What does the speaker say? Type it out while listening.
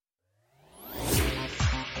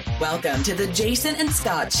Welcome to the Jason and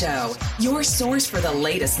Scott Show, your source for the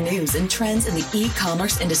latest news and trends in the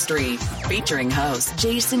e-commerce industry. Featuring host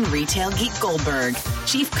Jason Retail Geek Goldberg,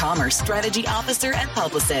 Chief Commerce Strategy Officer and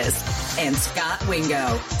Publicist, and Scott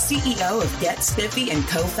Wingo, CEO of Get Spiffy and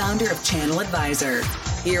co-founder of Channel Advisor.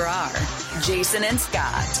 Here are Jason and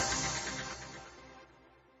Scott.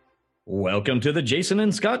 Welcome to the Jason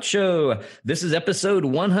and Scott Show. This is episode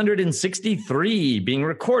 163, being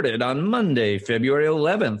recorded on Monday, February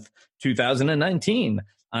 11th, 2019.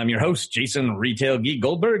 I'm your host, Jason Retail Geek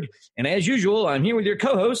Goldberg, and as usual, I'm here with your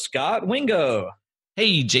co-host, Scott Wingo.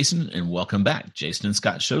 Hey, Jason, and welcome back, Jason and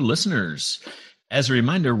Scott Show listeners. As a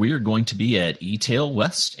reminder, we are going to be at eTail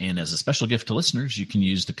West, and as a special gift to listeners, you can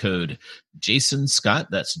use the code Jason Scott,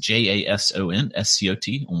 that's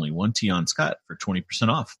JASONSCOT, only one T on Scott, for 20%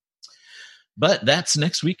 off. But that's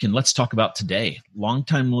next week, and let's talk about today.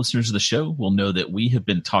 Longtime listeners of the show will know that we have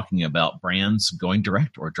been talking about brands going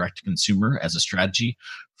direct or direct-to-consumer as a strategy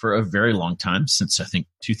for a very long time, since I think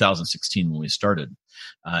 2016 when we started.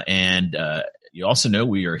 And you also know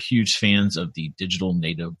we are huge fans of the digital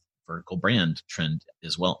native vertical brand trend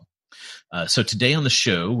as well. So today on the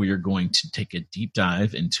show, we are going to take a deep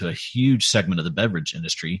dive into a huge segment of the beverage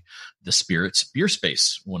industry, the spirits beer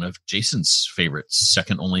space, one of Jason's favorites,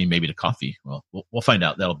 second only maybe to coffee. Well, we'll find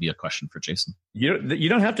out. That'll be a question for Jason. You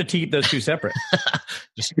don't have to keep those two separate.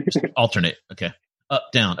 just alternate. Okay.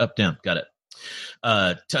 Up, down, got it.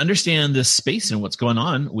 To understand this space and what's going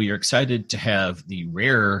on, we are excited to have the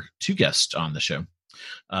rare two guests on the show.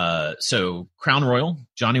 So Crown Royal,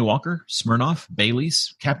 Johnny Walker, Smirnoff,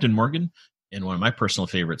 Bailey's, Captain Morgan, and one of my personal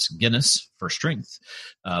favorites, Guinness for strength.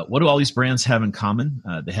 What do all these brands have in common?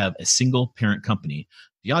 They have a single parent company,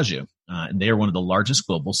 Diageo, and they are one of the largest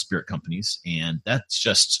global spirit companies. And that's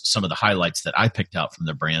just some of the highlights that I picked out from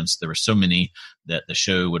the brands. There were so many that the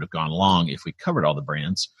show would have gone long if we covered all the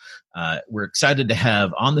brands. We're excited to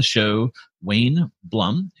have on the show Wayne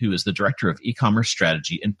Blum, who is the Director of E-commerce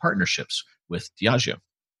Strategy and Partnerships with Diageo.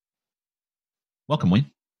 Welcome,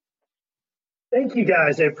 Wayne. Thank you,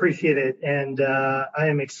 guys. I appreciate it. And I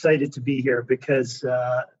am excited to be here because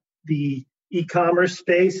the e-commerce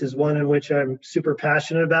space is one in which I'm super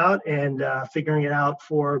passionate about, and figuring it out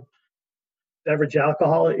for beverage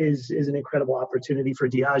alcohol is an incredible opportunity for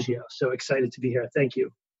Diageo. So excited to be here. Thank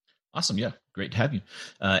you. Awesome. Yeah. Great to have you.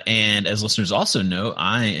 And as listeners also know,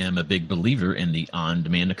 I am a big believer in the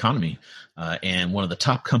on-demand economy. And one of the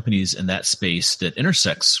top companies in that space that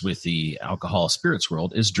intersects with the alcohol spirits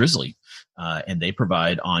world is Drizly. And they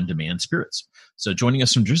provide on-demand spirits. So joining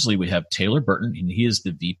us from Drizly, we have Taylor Burton, and he is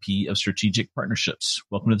the VP of Strategic Partnerships.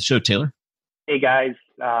 Welcome to the show, Taylor. Hey, guys.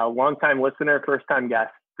 Long-time listener, first-time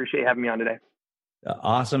guest. Appreciate having me on today.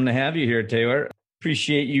 Awesome to have you here, Taylor.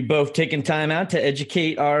 Appreciate you both taking time out to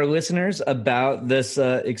educate our listeners about this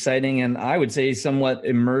exciting and I would say somewhat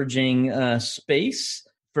emerging space.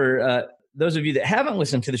 For those of you that haven't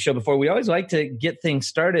listened to the show before, we always like to get things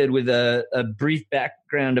started with a brief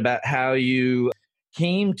background about how you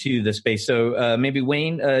came to the space. So maybe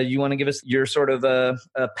Wayne, you want to give us your sort of a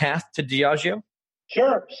path to Diageo?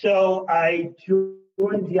 Sure. So I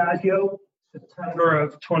joined Diageo September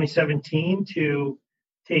of 2017 to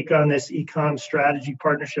take on this e-com strategy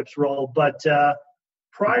partnerships role. But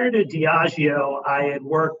prior to Diageo, I had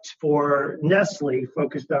worked for Nestle,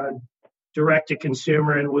 focused on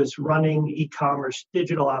direct-to-consumer, and was running e-commerce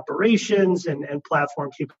digital operations and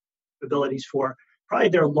platform capabilities for probably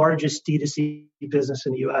their largest D2C business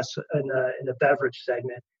in the U.S. in the beverage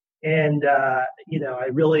segment. And, I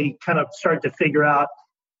really kind of started to figure out,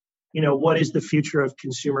 what is the future of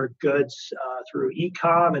consumer goods through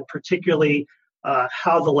e-com, and particularly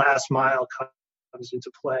how the last mile comes into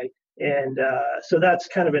play. And so that's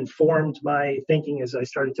kind of informed my thinking as I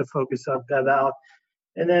started to focus on BevAl.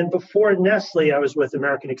 And then before Nestle, I was with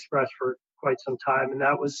American Express for quite some time. And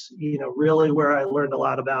that was, really where I learned a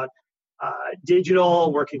lot about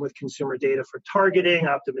digital, working with consumer data for targeting,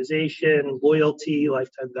 optimization, loyalty,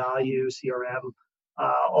 lifetime value, CRM,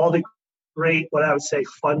 all the great, what I would say,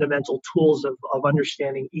 fundamental tools of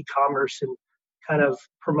understanding e-commerce and kind of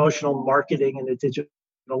promotional marketing in the digital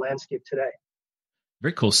landscape today.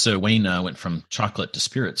 Very cool. So Wayne went from chocolate to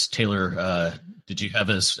spirits. Taylor, did you have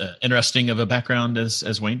as interesting of a background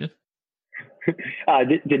as Wayne did?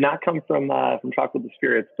 Did not come from chocolate to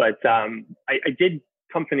spirits, but I did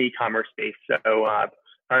come from the e-commerce space. So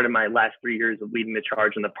part of my last 3 years of leading the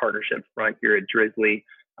charge on the partnership front here at Drizly,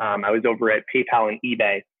 I was over at PayPal and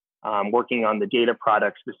eBay, working on the data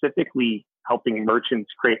product, specifically helping merchants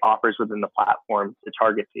create offers within the platform to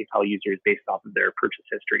target PayPal users based off of their purchase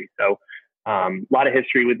history. So a lot of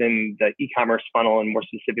history within the e-commerce funnel and more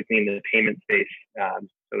specifically in the payment space. So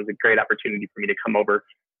it was a great opportunity for me to come over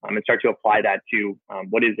and start to apply that to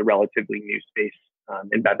what is a relatively new space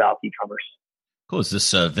in Bev Alpha e-commerce. Cool. Is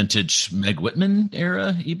this vintage Meg Whitman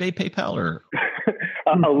era eBay PayPal or?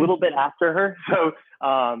 A little bit after her. So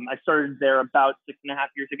I started there about 6.5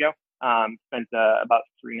 years ago. Spent about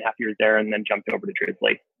 3.5 years there and then jumped over to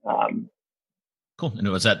Drizly. Cool. And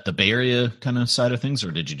was that the Bay Area kind of side of things,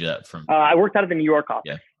 or did you do that from? I worked out of the New York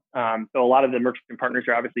office. Yeah. So a lot of the merchant partners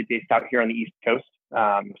are obviously based out here on the East Coast.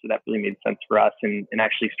 So that really made sense for us and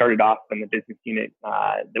actually started off in the business unit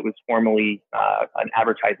that was formerly an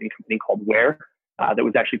advertising company called Where that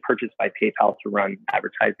was actually purchased by PayPal to run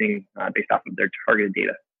advertising based off of their targeted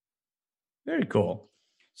data. Very cool.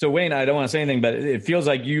 So Wayne, I don't want to say anything, but it feels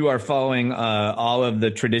like you are following all of the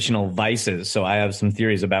traditional vices. So I have some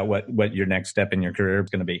theories about what your next step in your career is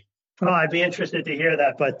going to be. Oh, I'd be interested to hear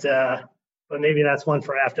that, but maybe that's one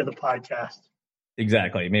for after the podcast.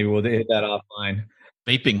 Exactly. Maybe we'll hit that offline.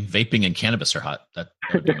 Vaping and cannabis are hot. That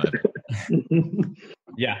would be my...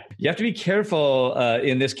 Yeah, you have to be careful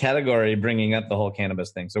in this category bringing up the whole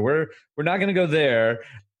cannabis thing. So we're not going to go there.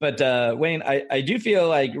 But Wayne, I do feel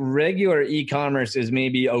like regular e-commerce is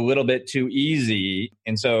maybe a little bit too easy.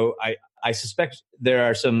 And so I suspect there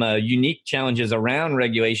are some unique challenges around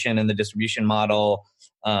regulation and the distribution model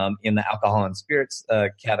in the alcohol and spirits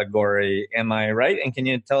category. Am I right? And can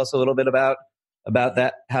you tell us a little bit about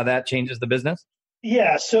that, how that changes the business?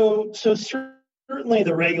 Yeah, so certainly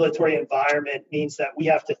the regulatory environment means that we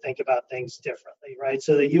have to think about things differently, right?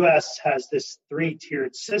 So the U.S. has this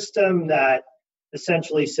 3-tiered system that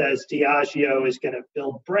essentially says Diageo is going to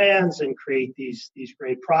build brands and create these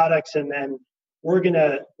great products, and then we're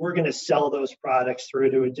gonna sell those products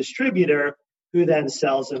through to a distributor who then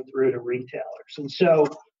sells them through to retailers. And so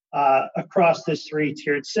across this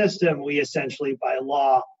 3-tiered system, we essentially by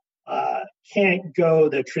law can't go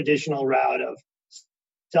the traditional route of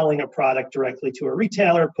selling a product directly to a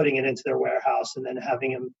retailer, putting it into their warehouse, and then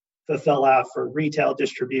having them fulfill out for retail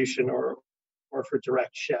distribution or for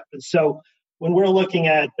direct ship. And so when we're looking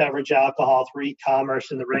at beverage alcohol through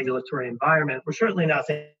e-commerce in the regulatory environment, we're certainly not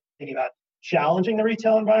thinking about challenging the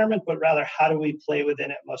retail environment, but rather how do we play within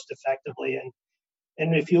it most effectively.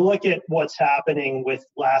 And if you look at what's happening with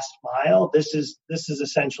last mile, this is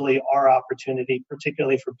essentially our opportunity,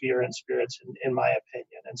 particularly for beer and spirits, in my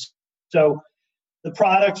opinion. And so the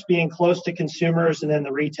products being close to consumers and then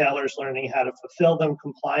the retailers learning how to fulfill them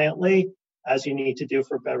compliantly, as you need to do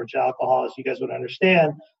for beverage alcohol, as you guys would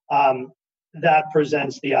understand, that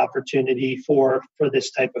presents the opportunity for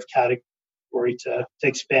this type of category to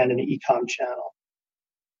expand in the e-com channel.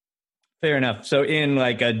 Fair enough. So in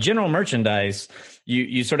like a general merchandise,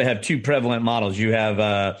 you sort of have two prevalent models. You have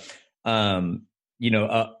a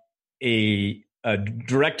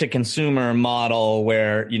direct-to-consumer model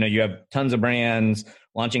where, you have tons of brands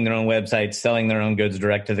launching their own websites, selling their own goods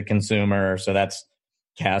direct to the consumer. So that's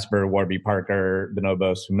Casper, Warby Parker,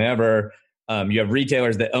 Bonobos, whomever. You have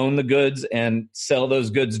retailers that own the goods and sell those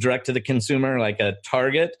goods direct to the consumer, like a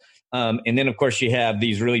Target. And then, of course, you have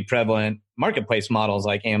these really prevalent marketplace models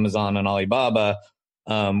like Amazon and Alibaba,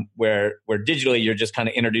 where digitally you're just kind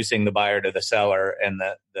of introducing the buyer to the seller, and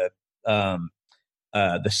the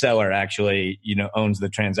seller actually, owns the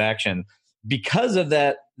transaction. Because of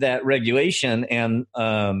that regulation and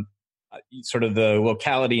sort of the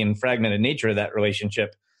locality and fragmented nature of that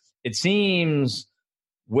relationship, it seems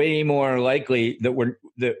way more likely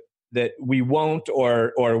that we won't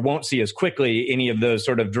or won't see as quickly any of those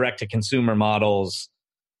sort of direct to consumer models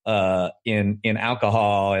in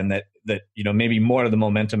alcohol, and that maybe more of the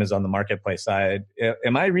momentum is on the marketplace side.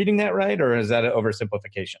 Am I reading that right, or is that an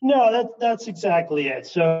oversimplification? No, that's exactly it.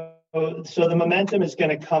 So the momentum is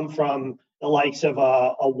going to come from the likes of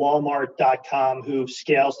a Walmart.com, who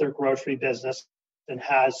scales their grocery business and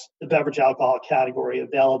has the beverage alcohol category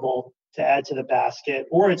available to add to the basket,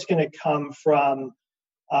 or it's going to come from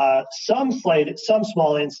some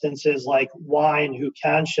small instances like wine, who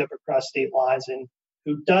can ship across state lines and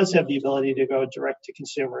who does have the ability to go direct to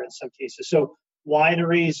consumer in some cases. So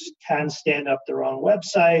wineries can stand up their own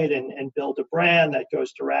website and build a brand that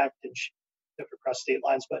goes direct and ship across state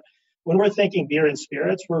lines. But when we're thinking beer and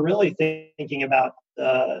spirits, we're really thinking about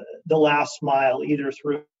the last mile, either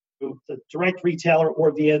through the direct retailer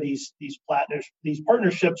or via these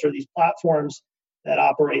partnerships or these platforms that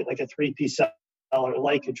operate like a 3P seller,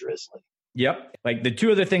 like a Drizly. Yep. Like the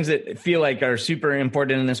two other things that feel like are super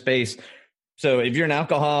important in this space, So if you're an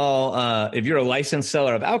alcohol, if you're a licensed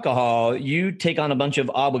seller of alcohol, you take on a bunch of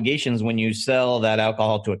obligations when you sell that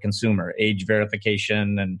alcohol to a consumer, age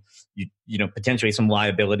verification, and you know, potentially some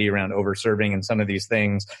liability around over serving and some of these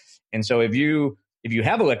things. And so if you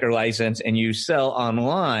have a liquor license and you sell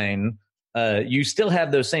online, you still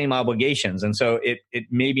have those same obligations. And so it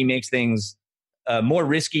maybe makes things more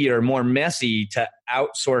risky or more messy to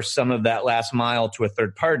outsource some of that last mile to a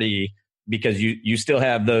third party, because you still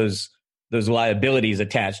have those liabilities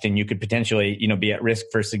attached, and you could potentially, you know, be at risk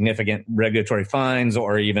for significant regulatory fines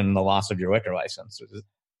or even the loss of your liquor license.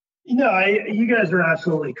 You know, you guys are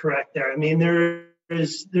absolutely correct there. I mean, there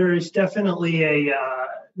is definitely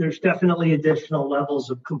there's definitely additional levels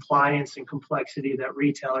of compliance and complexity that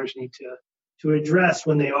retailers need to address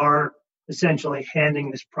when they are essentially handing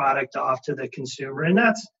this product off to the consumer. And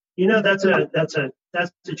that's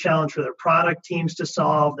a challenge for their product teams to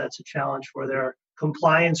solve. That's a challenge for their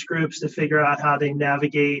compliance groups to figure out how they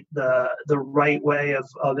navigate the right way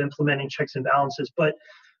of implementing checks and balances. But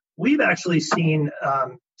we've actually seen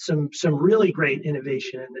some really great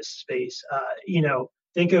innovation in this space. You know,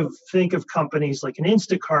 think of companies like an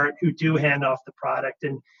Instacart who do hand off the product,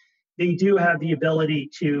 and they do have the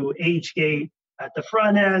ability to age gate at the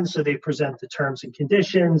front end. So they present the terms and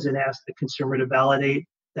conditions and ask the consumer to validate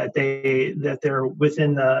that they're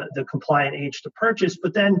within the compliant age to purchase.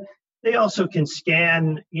 But then they also can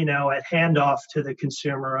scan, you know, at handoff to the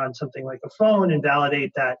consumer on something like a phone and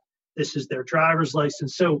validate that this is their driver's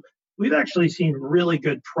license. So we've actually seen really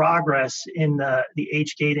good progress in the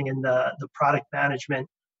age gating and the product management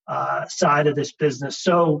side of this business,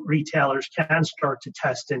 so retailers can start to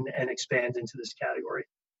test and expand into this category.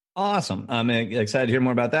 Awesome. I'm excited to hear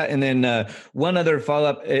more about that. And then one other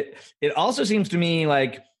follow-up, it also seems to me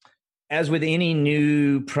like, as with any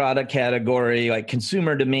new product category, like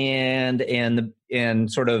consumer demand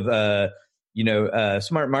and sort of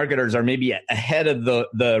smart marketers are maybe ahead of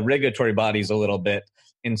the regulatory bodies a little bit,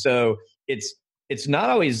 and so it's not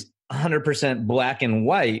always 100% black and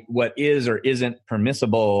white what is or isn't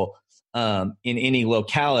permissible in any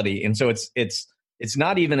locality, and so it's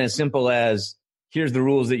not even as simple as here's the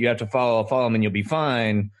rules that you have to follow them and you'll be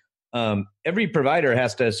fine. Every provider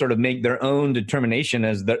has to sort of make their own determination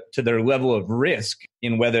to their level of risk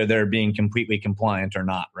in whether they're being completely compliant or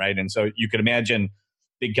not, right? And so you could imagine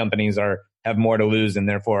big companies have more to lose and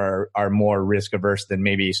therefore are more risk averse than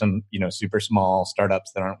maybe some, you know, super small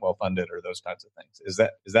startups that aren't well funded or those kinds of things.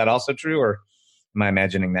 Is that also true, or am I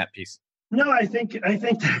imagining that piece? No, I think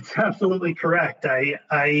that's absolutely correct.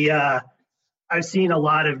 I've seen a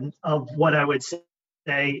lot of what I would say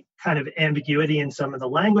kind of ambiguity in some of the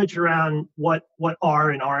language around what are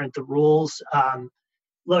and aren't the rules.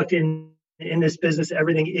 Look, in this business,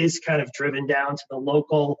 everything is kind of driven down to the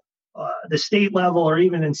local, the state level, or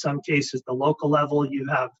even in some cases, the local level. You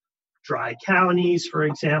have dry counties, for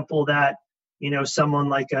example, that, you know, someone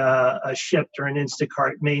like a Shipt or an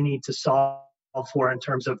Instacart may need to solve for in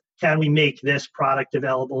terms of, can we make this product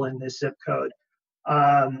available in this zip code?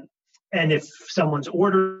 And if someone's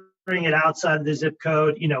ordering it outside of the zip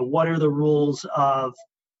code, you know, what are the rules of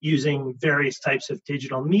using various types of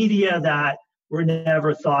digital media that were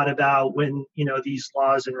never thought about when, you know, these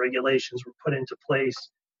laws and regulations were put into place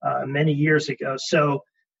many years ago. So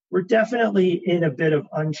we're definitely in a bit of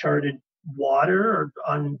uncharted water,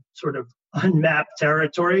 or sort of unmapped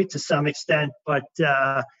territory to some extent. But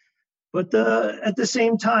at the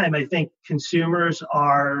same time, I think consumers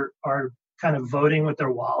are kind of voting with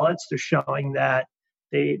their wallets. They're showing that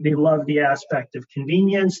they love the aspect of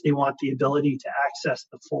convenience. They want the ability to access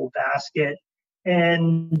the full basket,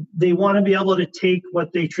 and they want to be able to take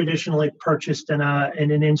what they traditionally purchased in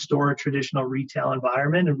an in-store traditional retail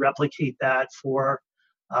environment and replicate that for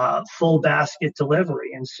full basket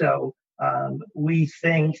delivery. And so we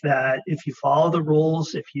think that if you follow the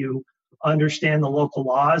rules, if you understand the local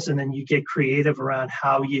laws, and then you get creative around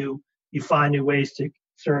how you find new ways to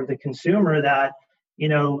serve the consumer, that, you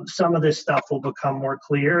know, some of this stuff will become more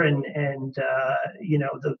clear, and you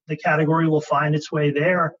know, the category will find its way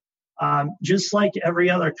there, just like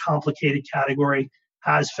every other complicated category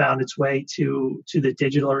has found its way to the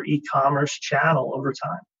digital or e-commerce channel over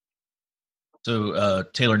time. So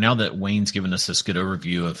Taylor, now that Wayne's given us this good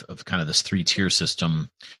overview of kind of this 3-tier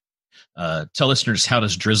system, tell listeners, how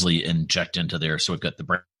does Drizly inject into there? So we've got the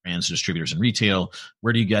brands, distributors, and retail.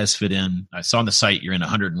 Where do you guys fit in? I saw on the site you're in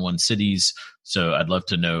 101 cities, so I'd love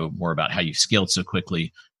to know more about how you've scaled so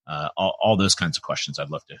quickly. All those kinds of questions I'd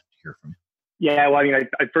love to hear from you. Yeah, well, I mean,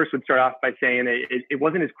 I first would start off by saying it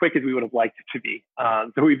wasn't as quick as we would have liked it to be.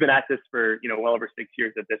 So we've been at this for, you know, well over 6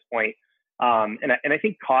 years at this point. And I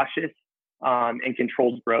think cautious and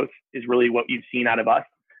controlled growth is really what you've seen out of us.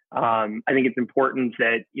 I think it's important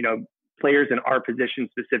that, players in our position,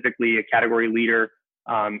 specifically a category leader,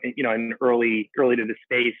 and early to the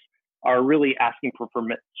space, are really asking for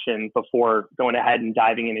permission before going ahead and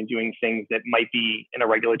diving in and doing things that might be in a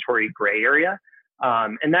regulatory gray area.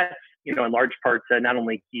 And that's, in large part to not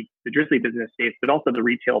only keep the Drizly business safe, but also the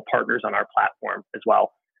retail partners on our platform as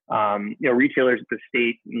well. Retailers at the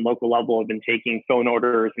state and local level have been taking phone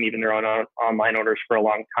orders and even their own online orders for a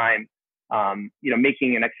long time.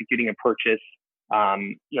 Making and executing a purchase,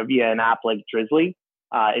 via an app like Drizly,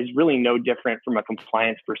 is really no different from a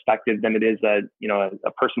compliance perspective than it is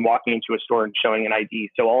a person walking into a store and showing an ID.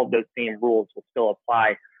 So all of those same rules will still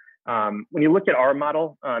apply. When you look at our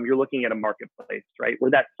model, you're looking at a marketplace, right? We're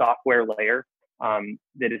that software layer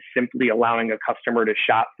that is simply allowing a customer to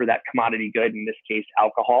shop for that commodity good, in this case,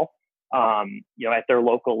 alcohol, at their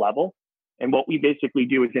local level. And what we basically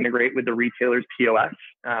do is integrate with the retailer's POS.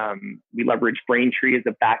 We leverage Braintree as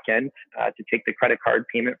a back end to take the credit card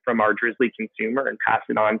payment from our Drizly consumer and pass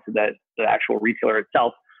it on to the actual retailer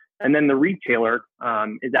itself. And then the retailer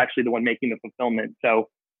is actually the one making the fulfillment. So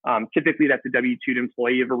typically that's a W-2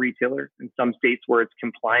 employee of a retailer. In some states where it's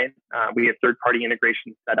compliant, we have third-party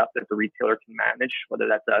integrations set up that the retailer can manage, whether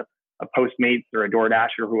that's a Postmates or a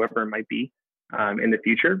DoorDash or whoever it might be in the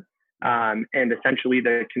future. And essentially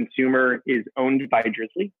the consumer is owned by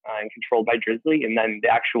Drizly and controlled by Drizly. And then the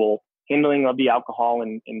actual handling of the alcohol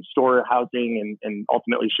and store housing and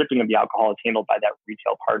ultimately shipping of the alcohol is handled by that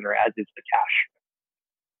retail partner, as is the cash.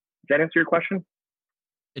 Does that answer your question?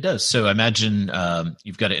 It does. So I imagine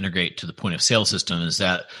you've got to integrate to the point of sale system. Is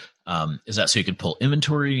that so you can pull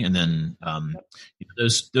inventory, and then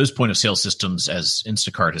those point of sale systems, as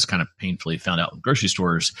Instacart has kind of painfully found out with grocery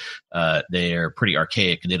stores, they are pretty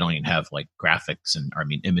archaic, and they don't even have like graphics and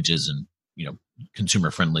images and consumer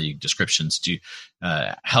friendly descriptions.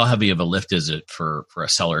 How heavy of a lift is it for a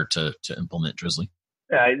seller to implement Drizly?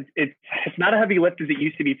 It's not a heavy lift as it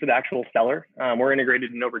used to be for the actual seller. We're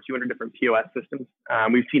integrated in over 200 different POS systems.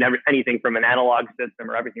 We've seen anything from an analog system,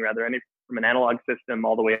 from an analog system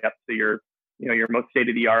all the way up to your most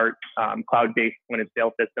state-of-the-art cloud-based point of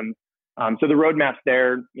sale systems. So the roadmap's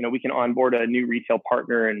there. We can onboard a new retail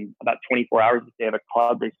partner in about 24 hours if they have a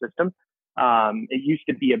cloud-based system. It used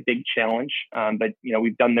to be a big challenge, but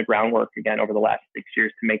we've done the groundwork again over the last 6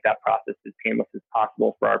 years to make that process as painless as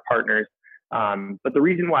possible for our partners. But the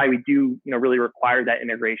reason why we do, really require that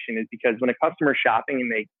integration is because when a customer's shopping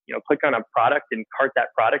and they, click on a product and cart that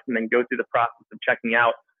product and then go through the process of checking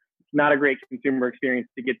out, it's not a great consumer experience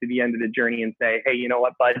to get to the end of the journey and say, hey, you know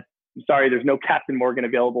what, bud, I'm sorry, there's no Captain Morgan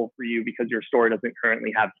available for you because your store doesn't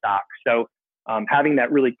currently have stock. So having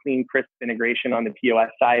that really clean, crisp integration on the POS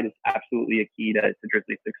side is absolutely a key to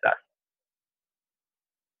Drizly's success.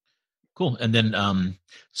 Cool. And then,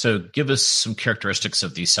 so give us some characteristics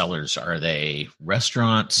of these sellers. Are they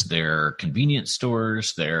restaurants? They're convenience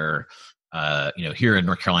stores? They're, here in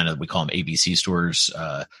North Carolina, we call them ABC stores.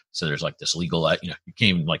 So there's like this legal, you can't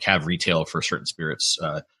even like have retail for certain spirits.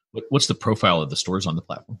 What's the profile of the stores on the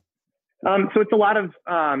platform? So it's a lot of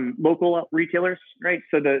local retailers, right?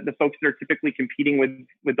 So the folks that are typically competing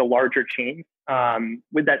with the larger chains.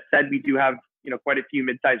 With that said, we do have, quite a few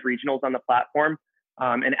mid-sized regionals on the platform.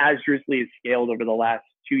 And as Drizly has scaled over the last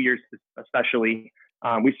 2 years, especially,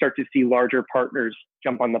 we start to see larger partners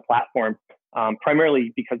jump on the platform,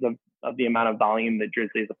 primarily because of the amount of volume that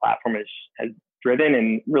Drizly as a platform has driven,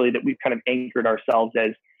 and really that we've kind of anchored ourselves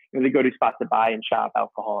as the go-to spot to buy and shop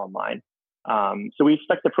alcohol online. So we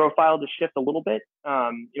expect the profile to shift a little bit,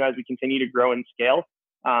 as we continue to grow and scale.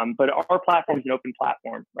 But our platform is an open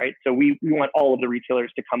platform, right? So we want all of the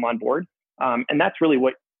retailers to come on board. And that's really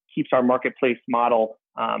what keeps our marketplace model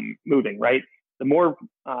moving, right? The more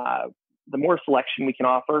selection we can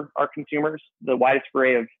offer our consumers, the widest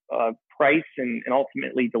array of price and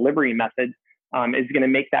ultimately delivery methods is going to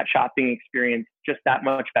make that shopping experience just that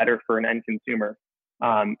much better for an end consumer.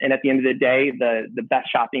 And at the end of the day, the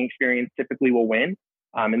best shopping experience typically will win.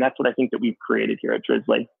 And that's what I think that we've created here at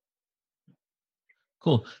Drizly.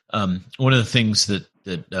 Cool. One of the things that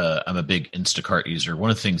I'm a big Instacart user. One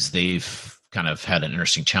of the things they've kind of had an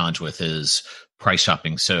interesting challenge with is price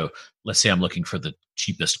shopping. So let's say I'm looking for the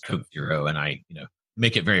cheapest Coke Zero, and I,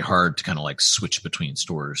 make it very hard to kind of like switch between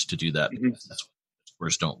stores to do that, because that's what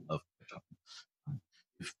stores don't love.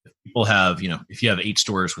 If people have, if you have 8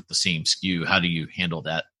 stores with the same SKU, how do you handle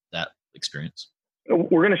that experience?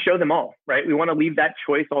 We're going to show them all, right? We want to leave that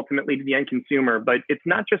choice ultimately to the end consumer, but it's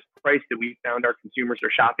not just price that we found our consumers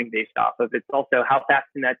are shopping based off of. It's also how fast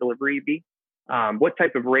can that delivery be? What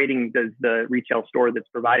type of rating does the retail store that's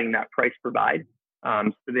providing that price provide?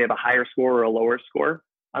 So they have a higher score or a lower score.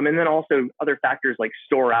 And then also other factors like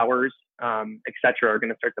store hours, et cetera, are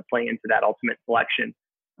going to start to play into that ultimate selection.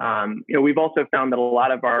 We've also found that a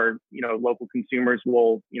lot of our, local consumers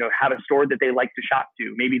will, have a store that they like to shop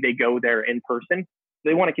to. Maybe they go there in person.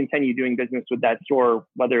 They want to continue doing business with that store,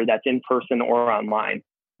 whether that's in person or online.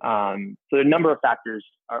 So a number of factors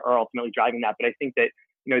are ultimately driving that. But I think that,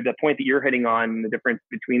 the point that you're hitting on, the difference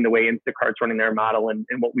between the way Instacart's running their model and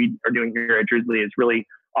what we are doing here at Drizly is really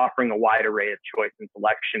offering a wide array of choice and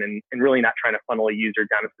selection and really not trying to funnel a user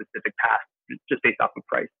down a specific path just based off of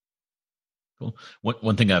price. Cool.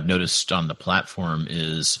 One thing I've noticed on the platform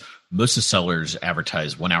is most of the sellers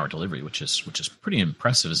advertise 1 hour delivery, which is pretty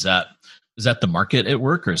impressive. Is that the market at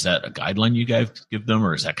work, or is that a guideline you guys give them,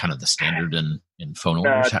 or is that kind of the standard in phone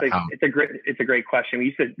orders? It's a great question. We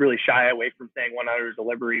used to really shy away from saying 1 hour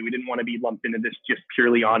delivery. We didn't want to be lumped into this just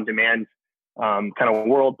purely on demand kind of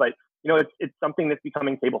world, but it's something that's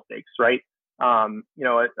becoming table stakes, right?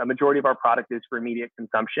 A majority of our product is for immediate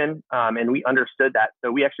consumption, and we understood that.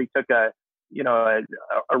 So we actually took a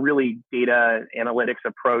really data analytics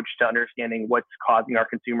approach to understanding what's causing our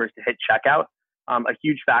consumers to hit checkout. A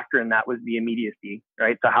huge factor in that was the immediacy,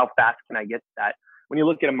 right? So how fast can I get that? When you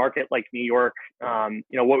look at a market like New York,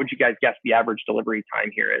 what would you guys guess the average delivery time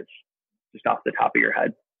here is, just off the top of your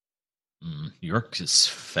head? New York is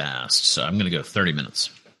fast, so I'm going to go 30 minutes.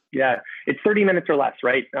 Yeah, it's 30 minutes or less,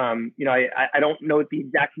 right? I don't know what the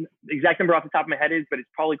exact number off the top of my head is, but it's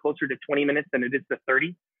probably closer to 20 minutes than it is to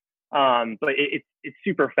 30. But it's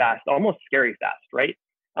super fast, almost scary fast, right?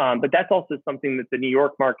 But that's also something that the New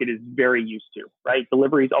York market is very used to, right?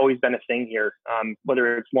 Delivery's always been a thing here,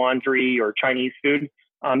 whether it's laundry or Chinese food.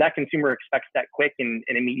 That consumer expects that quick and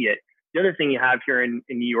immediate. The other thing you have here in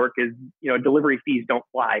New York is, delivery fees don't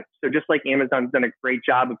fly. So just like Amazon's done a great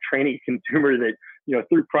job of training consumers that,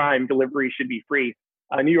 through Prime, delivery should be free.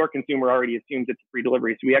 A New York consumer already assumes it's a free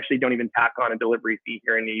delivery. So we actually don't even tack on a delivery fee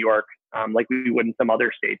here in New York, like we would in some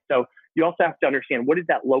other states. So you also have to understand, what is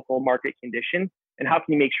that local market condition, and how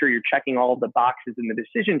can you make sure you're checking all of the boxes in the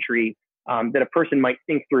decision tree that a person might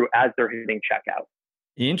think through as they're hitting checkout.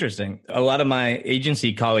 Interesting. A lot of my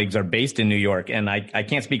agency colleagues are based in New York, and I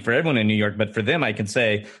can't speak for everyone in New York, but for them, I can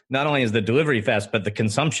say not only is the delivery fast, but the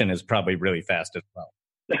consumption is probably really fast as well.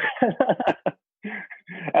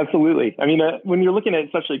 Absolutely. I mean, when you're looking at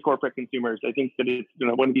especially corporate consumers, I think that it's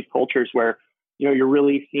one of these cultures where you're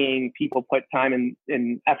really seeing people put time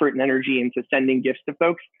and effort and energy into sending gifts to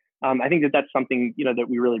folks. I think that that's something that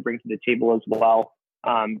we really bring to the table as well,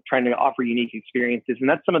 trying to offer unique experiences, and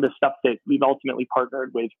that's some of the stuff that we've ultimately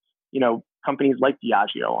partnered with companies like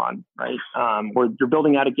Diageo on, right? Where you're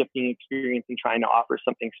building out a gifting experience and trying to offer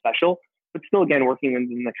something special, but still, again, working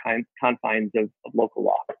within the confines of local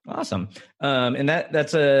law. Awesome. And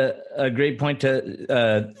that's a great point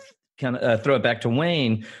to kind of throw it back to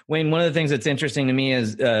Wayne. Wayne, one of the things that's interesting to me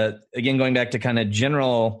is, again, going back to kind of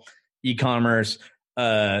general e-commerce,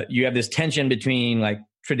 you have this tension between like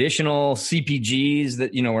traditional CPGs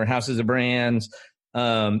that, were houses of brands,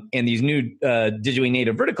 and these new digitally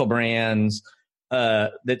native vertical brands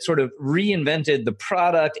that sort of reinvented the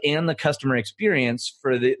product and the customer experience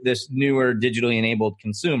for this newer digitally enabled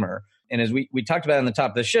consumer. And as we talked about on the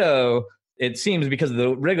top of the show, it seems because of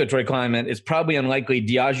the regulatory climate, it's probably unlikely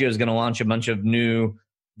Diageo is going to launch a bunch of new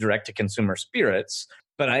direct-to-consumer spirits.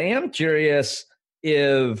 But I am curious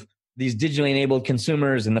if these digitally enabled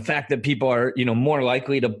consumers and the fact that people are, more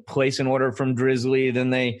likely to place an order from Drizly than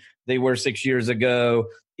they were 6 years ago,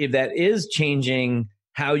 if that is changing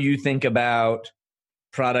how you think about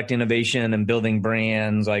product innovation and building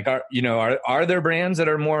brands. Like, are there brands that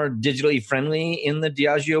are more digitally friendly in the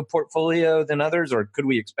Diageo portfolio than others, or could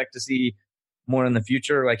we expect to see more in the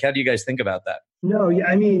future? Like, how do you guys think about that? No, yeah,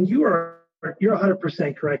 I mean, you're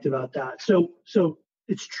 100% correct about that. So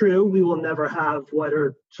it's true. We will never have what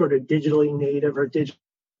are sort of digitally native or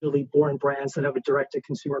digitally born brands that have a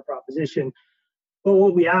direct-to-consumer proposition. But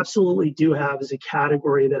what we absolutely do have is a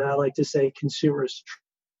category that I like to say consumers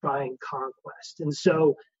try and conquest. And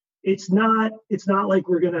so it's not like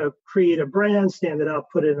we're going to create a brand, stand it up,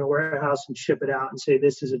 put it in a warehouse and ship it out and say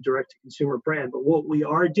this is a direct-to-consumer brand. But what we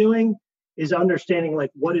are doing is understanding like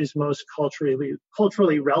what is most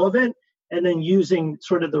culturally relevant, and then using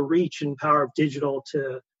sort of the reach and power of digital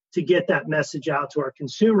to get that message out to our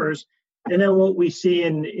consumers. And then what we see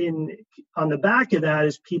in on the back of that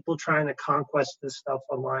is people trying to conquest this stuff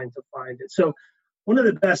online to find it. So one of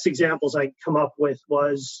the best examples I come up with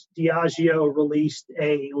was Diageo released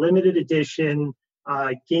a limited edition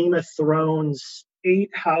Game of Thrones 8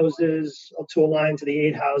 houses to align to the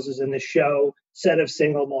 8 houses in the show set of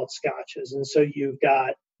single malt scotches. And so you've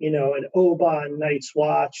got, an Oban Night's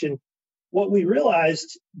Watch. And what we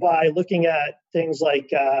realized by looking at things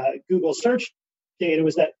like Google search data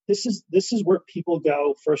was that this is where people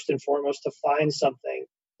go first and foremost to find something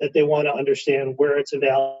that they want to understand, where it's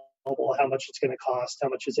available, how much it's going to cost, how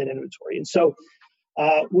much is in inventory. And so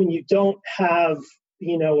when you don't have,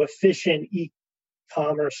 efficient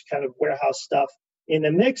e-commerce kind of warehouse stuff in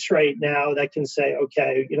the mix right now that can say,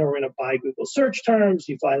 okay, we're going to buy Google search terms.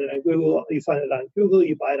 You find it on Google, you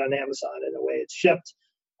buy it on Amazon, and the way it's shipped.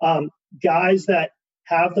 Guys that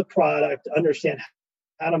have the product, understand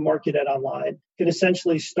how to market it online, can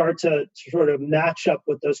essentially start to sort of match up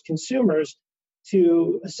with those consumers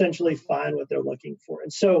to essentially find what they're looking for.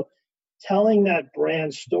 And so telling that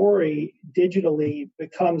brand story digitally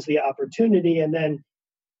becomes the opportunity, and then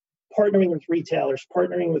partnering with retailers,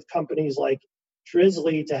 partnering with companies like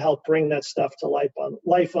Drizly to help bring that stuff to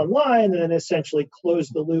life online, and then essentially close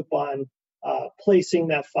the loop on placing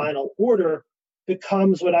that final order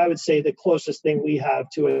becomes what I would say the closest thing we have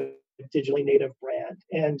to a digitally native brand.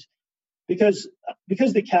 And because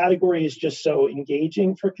the category is just so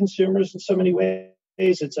engaging for consumers in so many ways,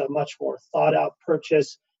 it's a much more thought out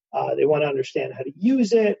purchase. They want to understand how to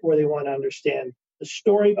use it, or they want to understand the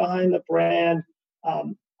story behind the brand.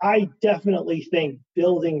 I definitely think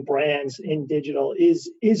building brands in digital is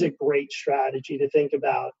a great strategy to think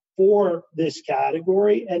about for this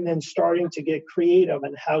category, and then starting to get creative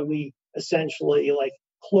on how we essentially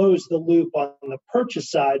close the loop on the purchase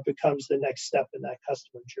side becomes the next step in that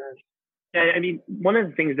customer journey. Yeah, I mean, one of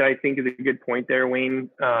the things that I think is a good point there, Wayne,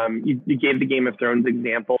 you gave the Game of Thrones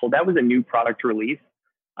example. That was a new product release.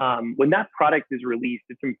 When that product is released,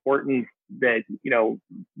 it's important that,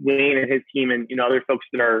 Wayne and his team and, other folks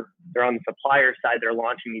they're on the supplier side, they're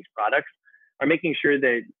launching these products, are making sure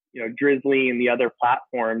that, Drizly and the other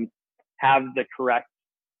platforms have the correct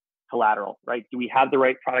collateral, right? Do we have the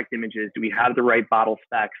right product images? Do we have the right bottle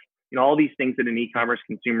specs? All these things that an e-commerce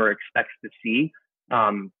consumer expects to see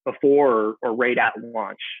before or right at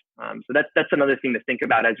launch. So that's another thing to think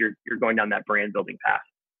about as you're going down that brand building path.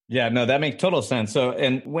 Yeah, no, that makes total sense. So,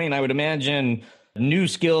 and Wayne, I would imagine new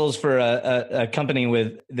skills for a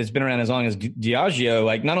company that's been around as long as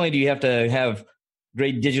Diageo. Not only do you have to have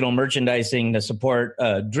great digital merchandising to support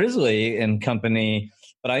Drizly and company,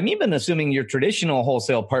 but I'm even assuming your traditional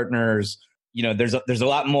wholesale partners, there's a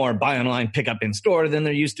lot more buy online, pick up in store than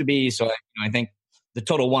there used to be. So I think the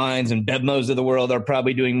Total Wines and Bevmos of the world are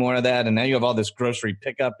probably doing more of that. And now you have all this grocery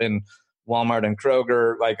pickup in Walmart and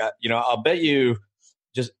Kroger. I'll bet you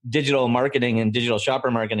just digital marketing and digital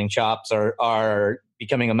shopper marketing chops are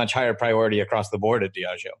becoming a much higher priority across the board at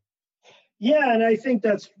Diageo. Yeah, and I think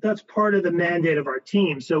that's part of the mandate of our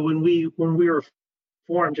team. So when we were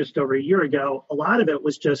formed just over a year ago, a lot of it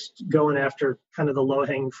was just going after kind of the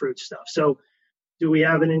low-hanging fruit stuff. So do we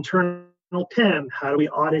have an internal PIM? How do we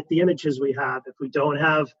audit the images we have? If we don't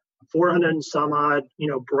have 400 and some odd,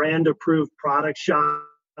 brand-approved product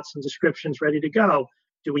shots and descriptions ready to go,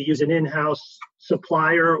 do we use an in-house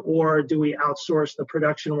supplier, or do we outsource the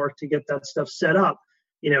production work to get that stuff set up?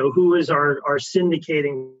 Who is our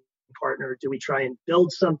syndicating partner? Do we try and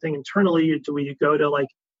build something internally? Do we go to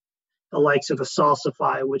the likes of a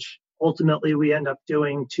Salsify, which ultimately we end up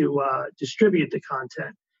doing to distribute the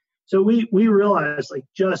content? So we realized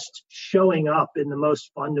just showing up in the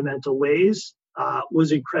most fundamental ways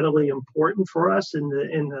was incredibly important for us in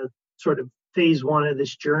the sort of phase one of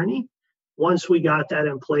this journey. Once we got that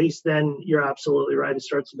in place, then you're absolutely right. It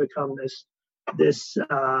starts to become this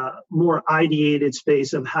more ideated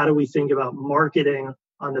space of how do we think about marketing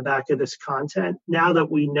on the back of this content, now that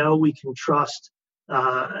we know we can trust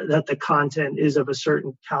that the content is of a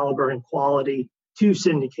certain caliber and quality to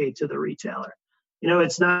syndicate to the retailer.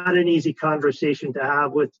 It's not an easy conversation to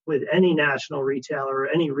have with any national retailer or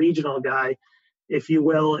any regional guy, if you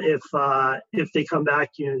will, if they come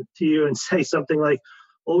back to you and say something like,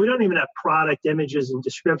 well, we don't even have product images and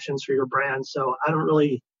descriptions for your brand, so I don't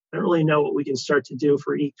really know what we can start to do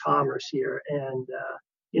for e-commerce here. And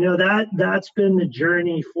that's been the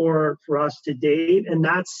journey for us to date, and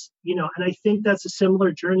that's and I think that's a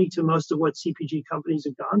similar journey to most of what CPG companies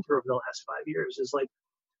have gone through over the last 5 years. Is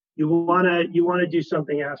you want to do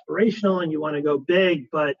something aspirational and you want to go big,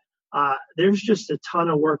 but there's just a ton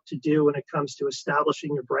of work to do when it comes to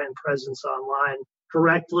establishing your brand presence online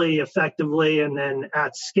correctly, effectively, and then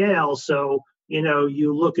at scale. So,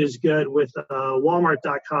 you look as good with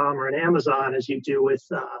Walmart.com or an Amazon as you do with,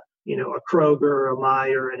 a Kroger, a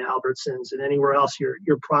Meijer, and Albertsons, and anywhere else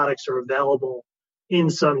your products are available in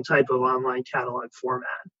some type of online catalog format.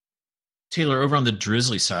 Taylor, over on the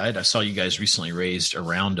Drizly side, I saw you guys recently raised a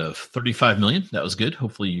round of $35 million. That was good.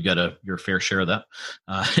 Hopefully you got your fair share of that.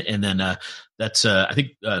 And then that's, I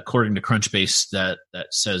think, according to Crunchbase, that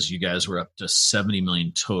says you guys were up to 70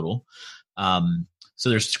 million total. So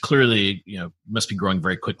there's clearly, must be growing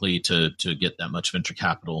very quickly to get that much venture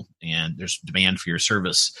capital, and there's demand for your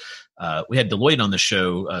service. We had Deloitte on the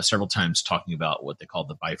show several times talking about what they call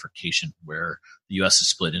the bifurcation, where the U.S. is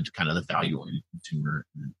split into kind of the value-oriented consumer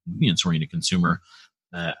and convenience-oriented consumer.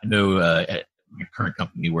 I know at my current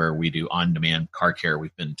company where we do on-demand car care,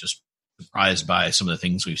 we've been just surprised by some of the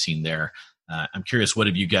things we've seen there. I'm curious, what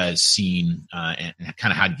have you guys seen, and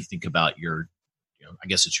kind of how do you think about your, I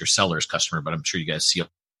guess it's your seller's customer, but I'm sure you guys see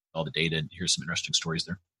all the data and hear some interesting stories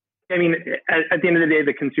there. I mean, at the end of the day,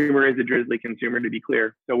 the consumer is a Drizly consumer, to be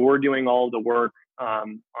clear. So we're doing all the work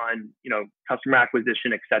on, customer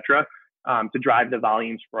acquisition, et cetera, to drive the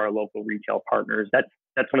volumes for our local retail partners.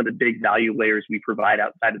 That's one of the big value layers we provide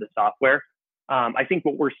outside of the software. I think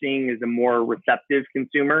what we're seeing is a more receptive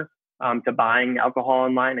consumer to buying alcohol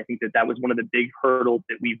online. I think that was one of the big hurdles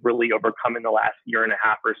that we've really overcome in the last year and a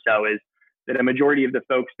half or so, is that a majority of the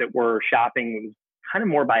folks that were shopping was kind of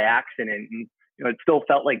more by accident. And, it still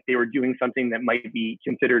felt like they were doing something that might be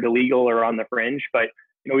considered illegal or on the fringe. But,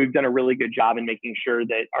 we've done a really good job in making sure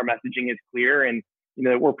that our messaging is clear and,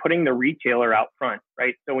 that we're putting the retailer out front,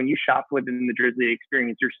 right? So when you shop within the Drizly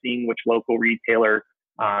experience, you're seeing which local retailer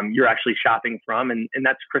you're actually shopping from. And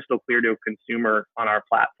that's crystal clear to a consumer on our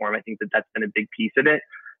platform. I think that that's been a big piece of it.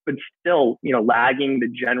 But still, lagging the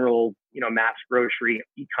general, mass grocery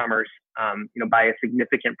e-commerce, by a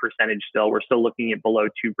significant percentage still. We're still looking at below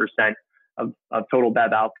 2% of total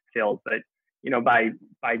bev alcohol sales. But,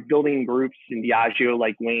 by building groups in Diageo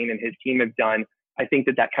like Wayne and his team have done, I think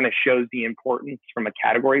that kind of shows the importance from a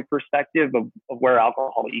category perspective of where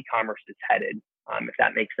alcohol e-commerce is headed, if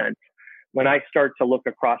that makes sense. When I start to look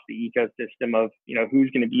across the ecosystem of, who's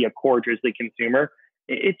going to be a core Drizly consumer,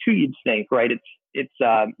 it's who you'd think, right? It's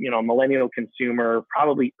a millennial consumer,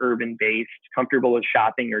 probably urban based, comfortable with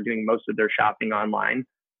shopping or doing most of their shopping online.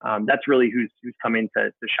 That's really who's coming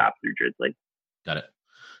to shop through Drizly. Got it.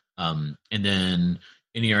 And then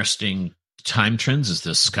any interesting time trends?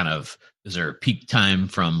 Is there a peak time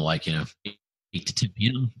from 8 to 10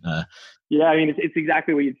 p.m.? Yeah, I mean, it's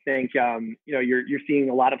exactly what you'd think. You're seeing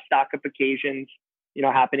a lot of stock up occasions,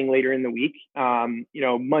 happening later in the week.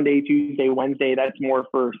 Monday, Tuesday, Wednesday, that's more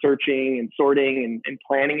for searching and sorting and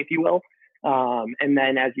planning, if you will. And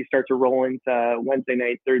then as you start to roll into Wednesday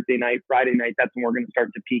night, Thursday night, Friday night, that's when we're going to start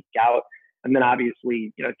to peak out. And then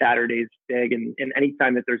obviously, Saturday's big. And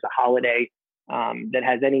anytime that there's a holiday that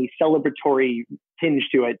has any celebratory tinge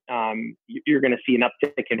to it, you're going to see an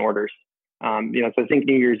uptick in orders. So think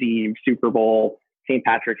New Year's Eve, Super Bowl, St.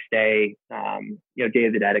 Patrick's Day, Day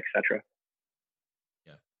of the Dead, et cetera.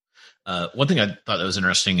 One thing I thought that was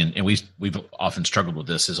interesting, and we've often struggled with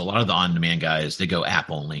this, is a lot of the on-demand guys, they go app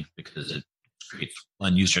only because it creates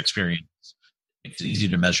fun user experience. It's easy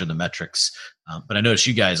to measure the metrics. But I noticed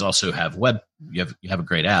you guys also have web. You have a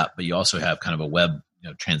great app, but you also have kind of a web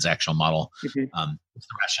transactional model. Mm-hmm. What's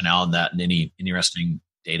the rationale in that, and any interesting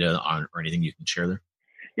data on or anything you can share there?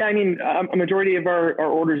 Yeah, I mean, a majority of our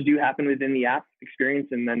orders do happen within the app experience,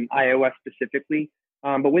 and then iOS specifically.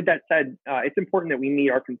 But with that said, it's important that we meet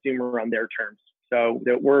our consumer on their terms, so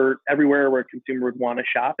that we're everywhere where consumers want to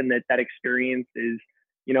shop, and that experience is,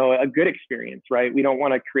 a good experience, right? We don't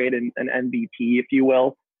want to create an MVP, if you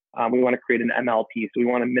will. We want to create an MLP, so we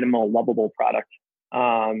want a minimal lovable product.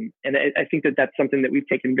 And I think that that's something that we've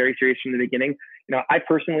taken very seriously in the beginning. I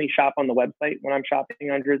personally shop on the website when I'm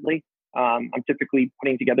shopping on Drizly. I'm typically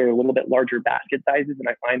putting together a little bit larger basket sizes, and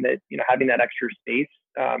I find that having that extra space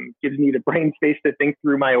gives me the brain space to think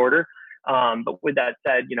through my order. But with that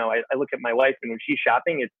said, I look at my wife, and when she's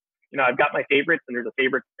shopping, it's I've got my favorites, and there's a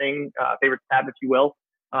favorite tab, if you will,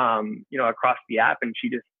 across the app, and she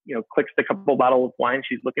just clicks the couple bottles of wine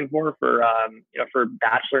she's looking for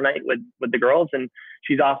bachelor night with the girls, and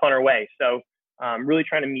she's off on her way. So really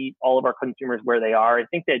trying to meet all of our consumers where they are. I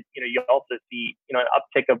think that, you also see, an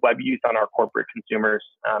uptick of web use on our corporate consumers,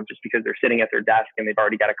 just because they're sitting at their desk and they've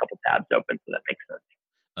already got a couple tabs open. So that makes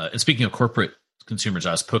sense. And speaking of corporate consumers,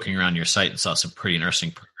 I was poking around your site and saw some pretty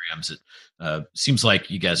interesting programs. It seems like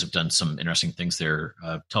you guys have done some interesting things there.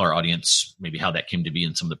 Tell our audience maybe how that came to be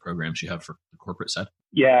in some of the programs you have for the corporate side.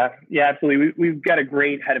 Yeah, absolutely. We've got a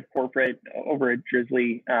great head of corporate over at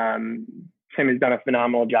Drizly. Tim has done a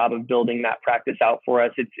phenomenal job of building that practice out for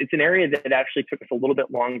us. It's an area that actually took us a little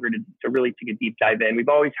bit longer to really take a deep dive in. We've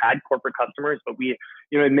always had corporate customers, but we,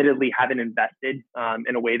 admittedly haven't invested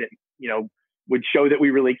in a way that, would show that we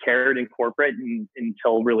really cared in corporate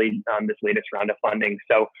until really this latest round of funding.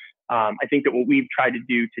 So I think that what we've tried to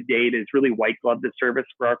do to date is really white glove the service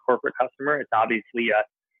for our corporate customer. It's obviously a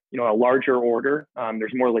larger order.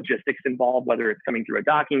 There's more logistics involved, whether it's coming through a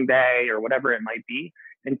docking bay or whatever it might be.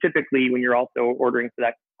 And typically when you're also ordering for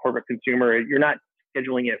that corporate consumer, you're not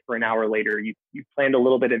scheduling it for an hour later. You planned a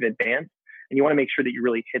little bit in advance, and you want to make sure that you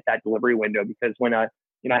really hit that delivery window, because when a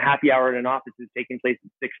happy hour in an office is taking place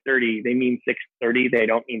at 6:30, they mean 6:30. They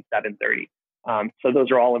don't mean 7:30. So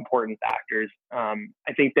those are all important factors.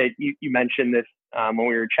 I think that you mentioned this when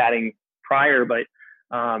we were chatting prior, but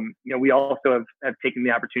we also have taken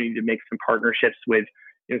the opportunity to make some partnerships with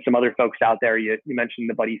some other folks out there. You mentioned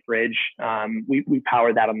the Buddy Fridge. We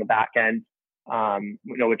power that on the back end,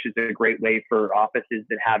 which is a great way for offices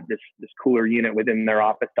that have this cooler unit within their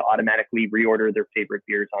office to automatically reorder their favorite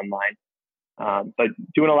beers online. But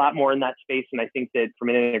doing a lot more in that space. And I think that from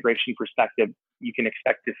an integration perspective, you can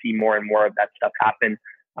expect to see more and more of that stuff happen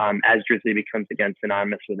as Drizly becomes, again,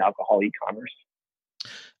 synonymous with alcohol e-commerce.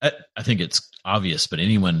 I think it's obvious, but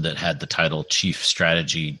anyone that had the title Chief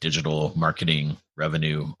Strategy, Digital Marketing,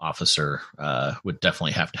 Revenue Officer would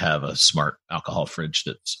definitely have to have a smart alcohol fridge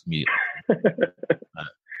that's immediately.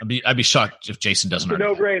 I'd be shocked if Jason doesn't. It's a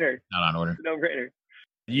no-brainer. Not on order. It's a no-brainer.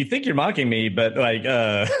 You think you're mocking me, but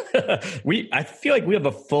I feel like we have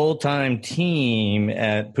a full-time team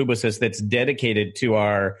at Publicis that's dedicated to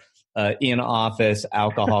our in-office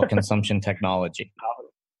alcohol consumption technology.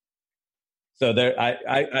 So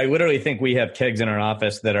I literally think we have kegs in our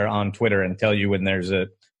office that are on Twitter and tell you when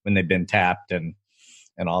they've been tapped and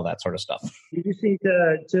all that sort of stuff. You just need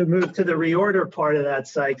to move to the reorder part of that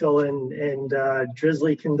cycle, and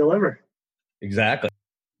Drizly can deliver. Exactly.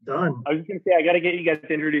 Done. I was just going to say, I got to get you guys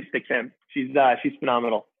introduced to Kim. She's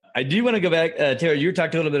phenomenal. I do want to go back, Taylor. You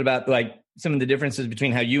talked a little bit about some of the differences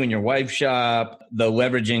between how you and your wife shop, the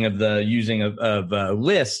leveraging of the using of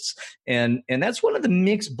lists, and that's one of the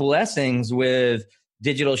mixed blessings with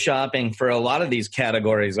digital shopping for a lot of these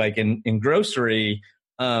categories. Like in grocery,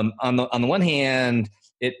 on the one hand,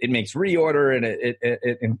 it makes reorder and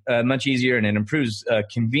it much easier, and it improves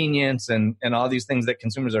convenience and all these things that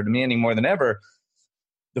consumers are demanding more than ever.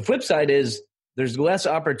 The flip side is there's less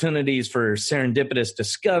opportunities for serendipitous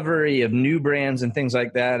discovery of new brands and things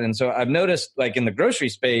like that. And so I've noticed, like in the grocery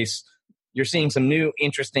space, you're seeing some new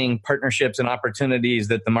interesting partnerships and opportunities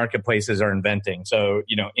that the marketplaces are inventing. So,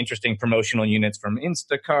 interesting promotional units from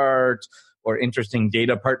Instacart, or interesting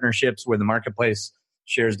data partnerships where the marketplace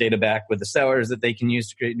shares data back with the sellers that they can use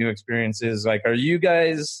to create new experiences. Like, are you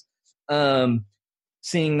guys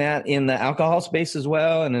seeing that in the alcohol space as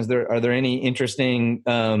well? And are there any interesting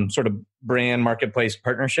sort of brand marketplace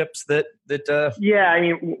partnerships that yeah, I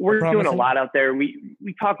mean, we're doing a lot out there.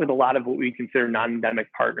 We talk with a lot of what we consider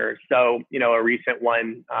non-endemic partners. So, a recent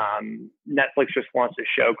one, Netflix just launched a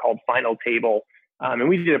show called Final Table. And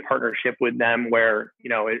we did a partnership with them where,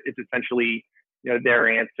 it's essentially, their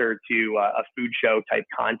answer to a food show type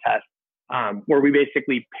contest, where we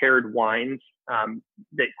basically paired wines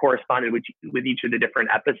that corresponded with each of the different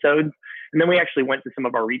episodes. And then we actually went to some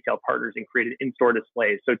of our retail partners and created in-store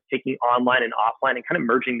displays. So taking online and offline and kind of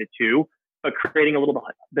merging the two, but creating a little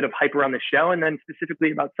bit of hype around the show, and then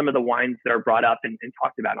specifically about some of the wines that are brought up and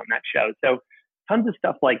talked about on that show. So tons of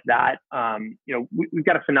stuff like that. We've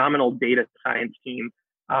got a phenomenal data science team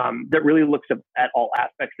that really looks at all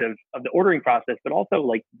aspects of the ordering process, but also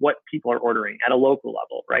like what people are ordering at a local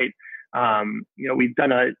level, right? We've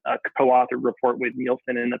done a co-authored report with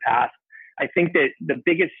Nielsen in the past. I think that the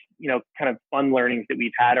biggest, kind of fun learnings that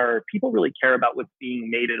we've had are people really care about what's being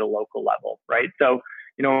made at a local level, right? So,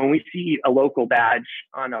 when we see a local badge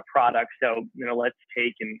on a product, so, let's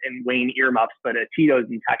take and Wayne earmuffs, but a Tito's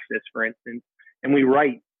in Texas, for instance, and we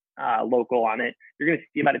write local on it, you're going to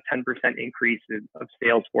see about a 10% increase of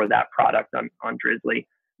sales for that product on Drizly.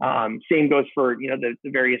 Same goes for, the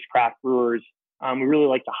various craft brewers. We really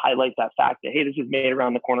like to highlight that fact that, hey, this is made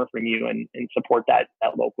around the corner from you, and support that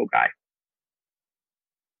local guy.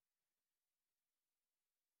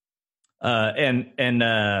 And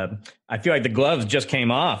I feel like the gloves just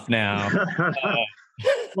came off now.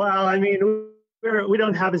 Well, I mean, we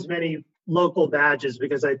don't have as many local badges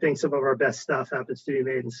because I think some of our best stuff happens to be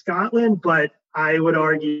made in Scotland, but I would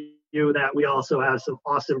argue that we also have some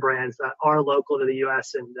awesome brands that are local to the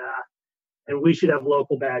U.S. and we should have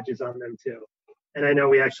local badges on them too. And I know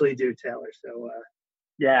we actually do, Taylor. So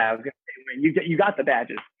yeah, I was gonna say, you got the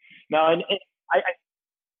badges. No, and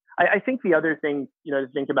I think the other thing to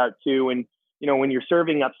think about too, and when you're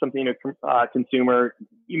serving up something to a consumer,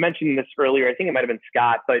 you mentioned this earlier. I think it might have been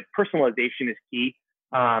Scott, but personalization is key.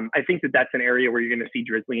 I think that that's an area where you're going to see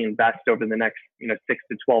Drizly invest over the next 6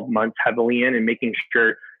 to 12 months heavily in, and making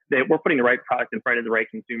sure that we're putting the right product in front of the right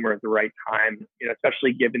consumer at the right time.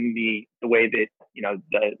 Especially given the way that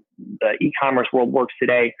the e-commerce world works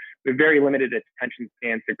today, we have very limited attention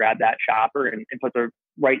spans to grab that shopper and put the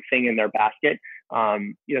right thing in their basket.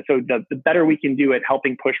 So the better we can do at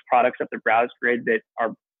helping push products up the browse grid that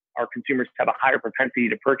our consumers have a higher propensity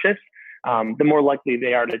to purchase, the more likely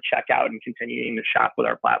they are to check out and continuing to shop with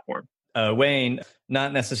our platform. Wayne,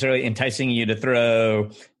 not necessarily enticing you to throw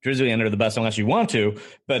Drizly under the bus unless you want to,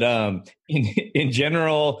 but in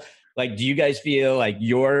general, like, do you guys feel like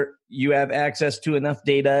you have access to enough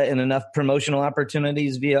data and enough promotional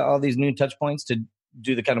opportunities via all these new touch points to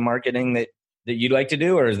do the kind of marketing that you'd like to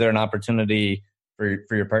do, or is there an opportunity for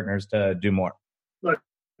your partners to do more? Look,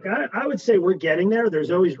 I would say we're getting there.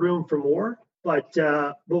 There's always room for more, but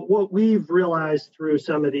what we've realized through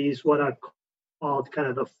some of these, what I've called kind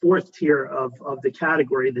of the fourth tier of the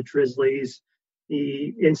category, the Drizlys,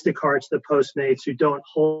 the Instacarts, the Postmates, who don't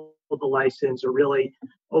hold the license or really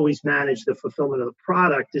always manage the fulfillment of the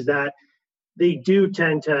product, is that they do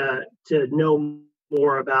tend to know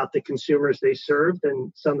more about the consumers they serve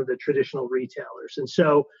than some of the traditional retailers. And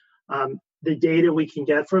so the data we can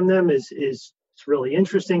get from them is it's really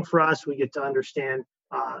interesting for us. We get to understand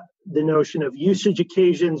the notion of usage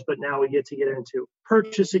occasions, but now we get into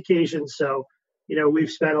purchase occasions. So,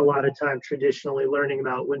 we've spent a lot of time traditionally learning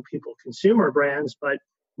about when people consume our brands, but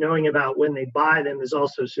knowing about when they buy them is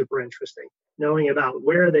also super interesting. Knowing about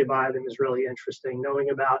where they buy them is really interesting. Knowing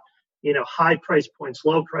about, high price points,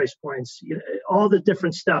 low price points, all the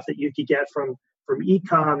different stuff that you could get from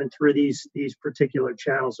e-com and through these particular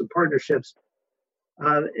channels and partnerships.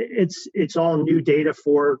 It's all new data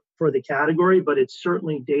for the category, but it's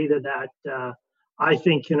certainly data that I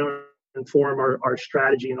think can inform our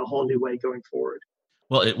strategy in a whole new way going forward.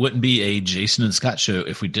 Well, it wouldn't be a Jason and Scott show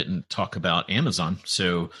if we didn't talk about Amazon.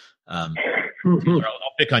 So I'll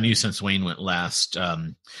pick on you since Wayne went last.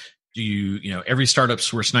 Do you, every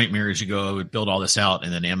startup's worst nightmare is you go build all this out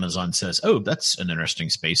and then Amazon says, oh, that's an interesting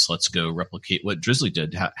space. Let's go replicate what Drizly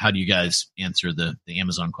did. How do you guys answer the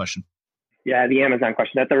Amazon question? Yeah, the Amazon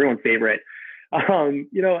question. That's everyone's favorite.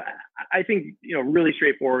 I think, really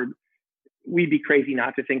straightforward. We'd be crazy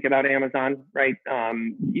not to think about Amazon, right?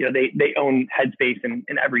 They own headspace in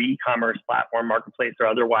every e-commerce platform, marketplace or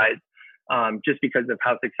otherwise, just because of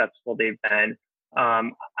how successful they've been.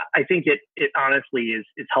 I think it honestly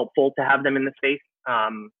is helpful to have them in the space. I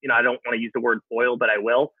don't want to use the word foil, but I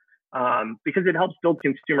will, because it helps build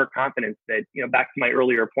consumer confidence that, back to my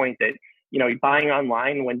earlier point that, buying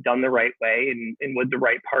online when done the right way and with the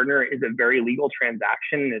right partner is a very legal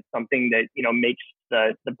transaction. It's something that, makes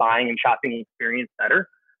the buying and shopping experience better.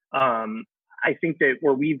 I think that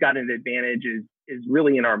where we've got an advantage is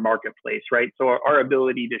really in our marketplace, right? So our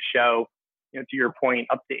ability to show, to your point,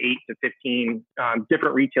 up to 8 to 15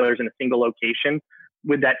 different retailers in a single location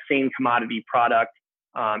with that same commodity product,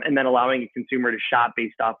 and then allowing a consumer to shop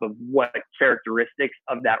based off of what characteristics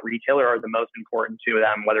of that retailer are the most important to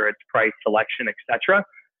them, whether it's price, selection, etc.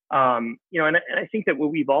 And I think that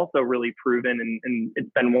what we've also really proven, and it's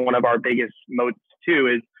been one of our biggest moats too,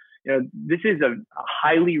 is this is a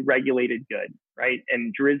highly regulated good, right?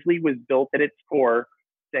 And Drizly was built at its core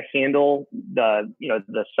to handle the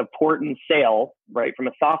support and sale, right, from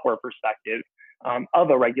a software perspective, of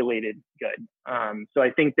a regulated good. So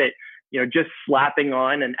I think that just slapping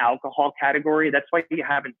on an alcohol category, that's why you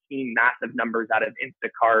haven't seen massive numbers out of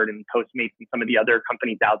Instacart and Postmates and some of the other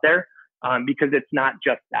companies out there, because it's not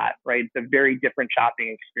just that, right? It's a very different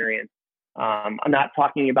shopping experience. I'm not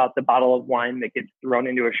talking about the bottle of wine that gets thrown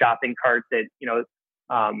into a shopping cart that,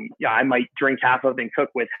 I might drink half of and cook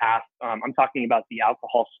with half. I'm talking about the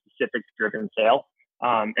alcohol specific driven sale.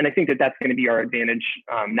 And I think that that's going to be our advantage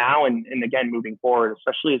now and again, moving forward,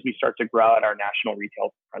 especially as we start to grow out our national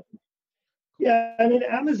retail presence. Yeah, I mean,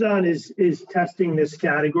 Amazon is testing this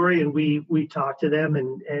category, and we talk to them,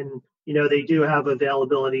 and they do have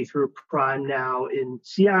availability through Prime now in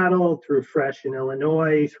Seattle, through Fresh in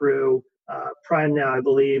Illinois, through Prime now, I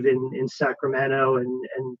believe, in Sacramento,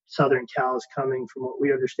 and Southern Cal is coming, from what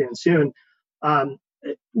we understand, soon.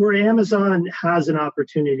 Where Amazon has an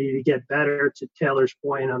opportunity to get better, to Taylor's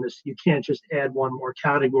point on this, you can't just add one more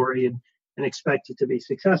category and expect it to be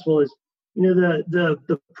successful, is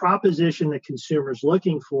the proposition that consumers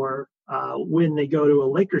looking for when they go to a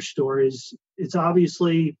liquor store is, it's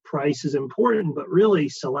obviously price is important, but really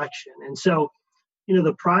selection. And so,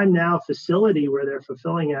 the Prime Now facility where they're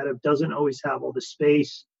fulfilling out of doesn't always have all the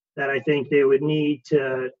space that I think they would need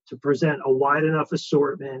to present a wide enough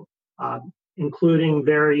assortment, including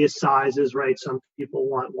various sizes, right? Some people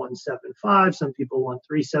want 175, some people want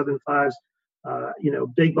 375s,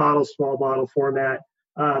 big bottle, small bottle format.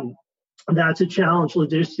 That's a challenge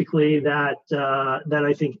logistically that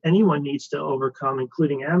I think anyone needs to overcome,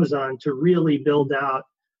 including Amazon, to really build out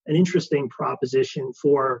an interesting proposition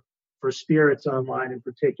for spirits online in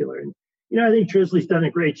particular. And I think Drizly's done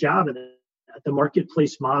a great job of it. The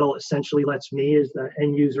marketplace model essentially lets me, as the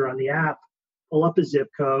end user on the app, pull up a zip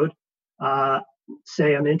code,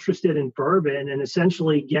 say I'm interested in bourbon, and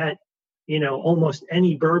essentially get almost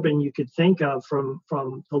any bourbon you could think of from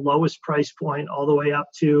the lowest price point all the way up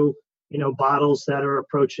to bottles that are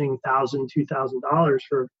approaching $1,000, $2,000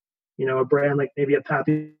 for a brand like maybe a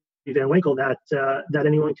Pappy Van Winkle that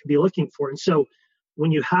anyone could be looking for. And so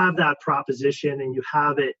when you have that proposition and you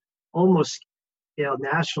have it almost scaled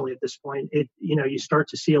nationally at this point, you start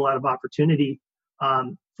to see a lot of opportunity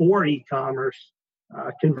for e-commerce.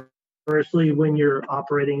 Conversely, when you're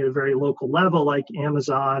operating at a very local level like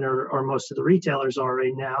Amazon or most of the retailers are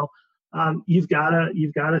right now, you've got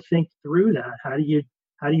to think through that. How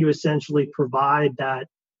do you essentially provide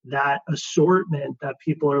that assortment that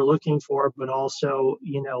people are looking for, but also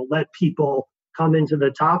let people come into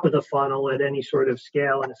the top of the funnel at any sort of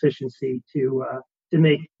scale and efficiency to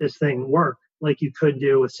make this thing work, like you could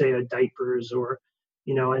do with, say, a diapers or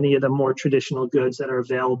any of the more traditional goods that are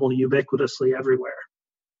available ubiquitously everywhere.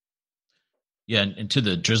 Yeah, and to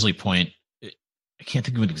the Drizly point, I can't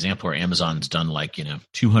think of an example where Amazon's done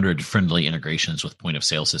 200 friendly integrations with point of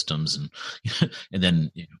sale systems, and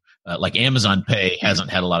then like Amazon Pay hasn't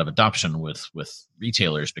had a lot of adoption with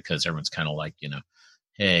retailers because everyone's kind of like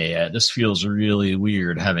hey, this feels really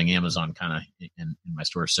weird having Amazon kind of in my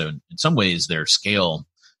store. So in some ways, their scale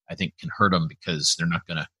I think can hurt them because they're not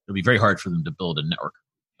gonna. It'll be very hard for them to build a network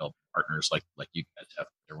of partners like you guys have.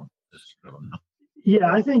 Everyone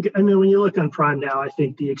Yeah, I mean, when you look on Prime now, I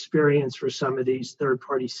think the experience for some of these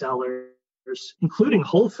third-party sellers, including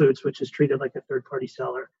Whole Foods, which is treated like a third-party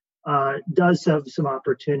seller, does have some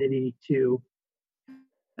opportunity to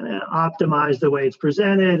optimize the way it's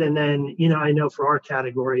presented. And then, I know for our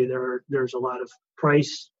category, there's a lot of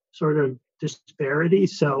price sort of disparity.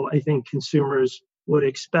 So I think consumers would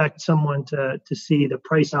expect someone to see the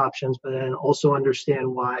price options, but then also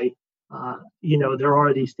understand why there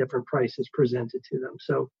are these different prices presented to them.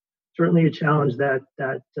 So certainly a challenge that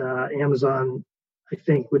Amazon, I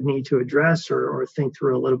think, would need to address or think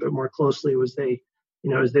through a little bit more closely as they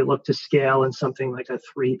look to scale in something like a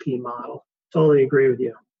 3P model. Totally agree with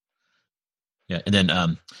you. Yeah, and then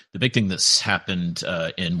the big thing that's happened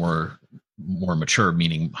in more mature,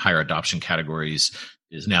 meaning higher adoption categories,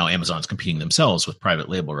 is now Amazon's competing themselves with private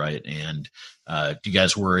label, right? And do you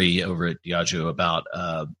guys worry over at Diageo about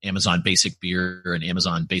Amazon Basic Beer and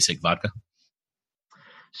Amazon Basic Vodka?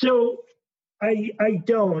 So I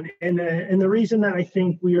don't, and the reason that I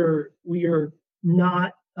think we are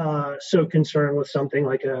not so concerned with something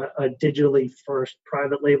like a digitally first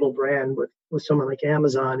private label brand with someone like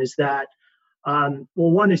Amazon is that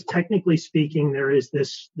one is, technically speaking, there is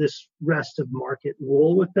this rest of market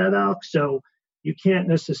rule with BevAlc, so you can't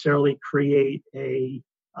necessarily create a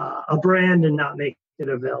brand and not make it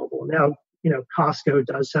available. Now, Costco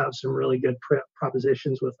does have some really good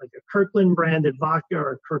propositions with like a Kirkland branded vodka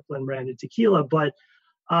or a Kirkland branded tequila, but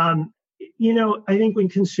I think when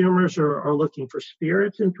consumers are looking for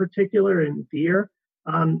spirits in particular and beer,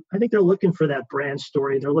 I think they're looking for that brand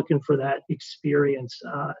story. They're looking for that experience.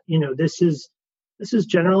 This is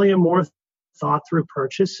generally a more thought through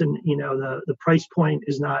purchase, and the price point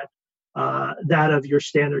is not that of your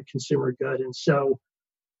standard consumer good. And so,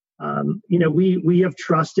 we have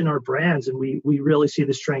trust in our brands, and we really see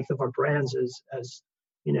the strength of our brands as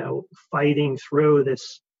fighting through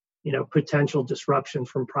this potential disruption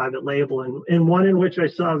from private label, and one in which I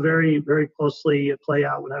saw very, very closely play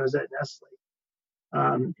out when I was at Nestle.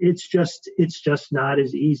 It's just not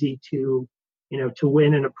as easy to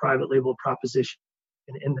win in a private label proposition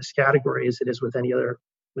in this category as it is with any other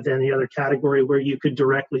category where you could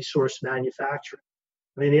directly source manufacturing.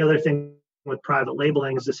 I mean, the other thing with private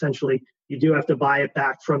labeling is essentially you do have to buy it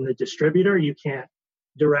back from the distributor. You can't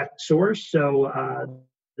direct source, so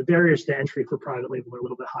the barriers to entry for private label are a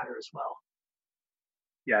little bit higher as well.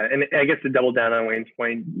 Yeah, and I guess to double down on Wayne's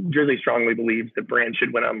point, Drizly strongly believes the brand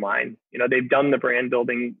should win online. They've done the brand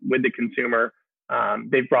building with the consumer.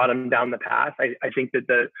 They've brought them down the path. I think that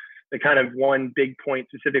the kind of one big point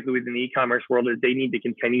specifically within the e-commerce world is they need to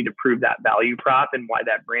continue to prove that value prop and why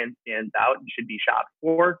that brand stands out and should be shopped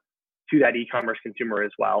for to that e-commerce consumer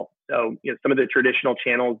as well. So, some of the traditional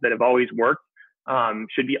channels that have always worked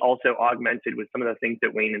should be also augmented with some of the things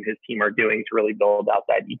that Wayne and his team are doing to really build out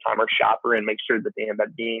that e-commerce shopper and make sure that they end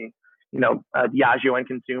up being, a Diageo end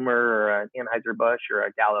consumer or an Anheuser-Busch or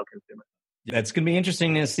a Gallo consumer. That's going to be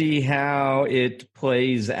interesting to see how it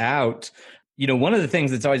plays out. One of the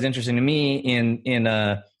things that's always interesting to me in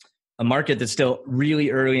a market that's still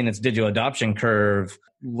really early in its digital adoption curve,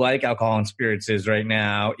 like alcohol and spirits is right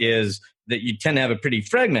now, is that you tend to have a pretty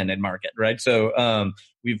fragmented market, right? So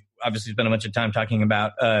we've obviously spent a bunch of time talking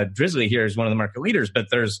about Drizly here as one of the market leaders, but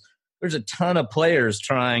there's a ton of players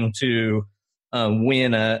trying to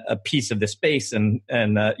win a piece of the space, and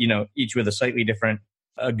each with a slightly different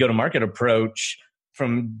go-to-market approach.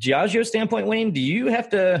 From Diageo's standpoint, Wayne, do you have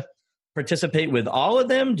to participate with all of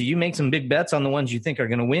them? Do you make some big bets on the ones you think are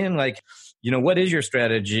going to win? What is your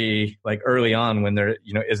strategy early on when there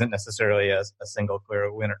isn't necessarily a single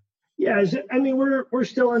clear winner? Yeah, we're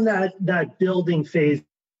still in that building phase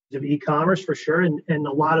of e-commerce for sure, and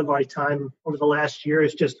a lot of our time over the last year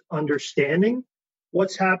is just understanding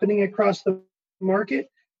what's happening across the market.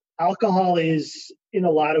 Alcohol is in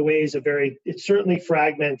a lot of ways it's certainly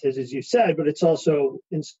fragmented, as you said, but it's also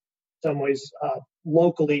in some ways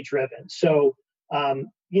locally driven. So,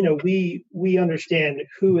 we understand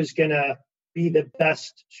who is going to be the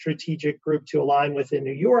best strategic group to align with in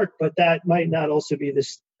New York, but that might not also be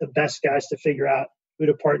the best guys to figure out who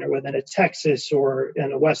to partner with in a Texas or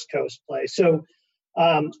in a West Coast play. So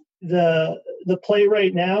the play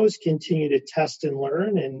right now is continue to test and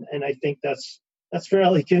learn, and I think that's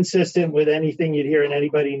fairly consistent with anything you'd hear in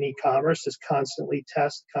anybody in e-commerce, is constantly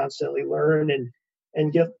test, constantly learn,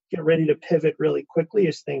 and get ready to pivot really quickly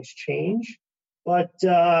as things change. But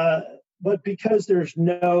because there's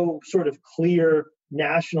no sort of clear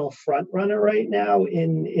national front runner right now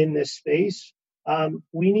in this space,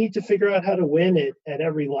 we need to figure out how to win it at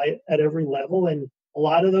every level, and a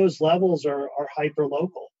lot of those levels are hyper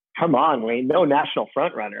local. Come on, Wayne, no national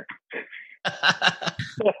front runner.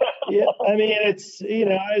 Yeah, it's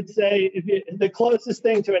I'd say the closest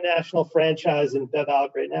thing to a national franchise in Bev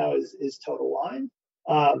Alc right now is Total Wine,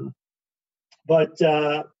 but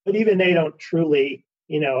even they don't truly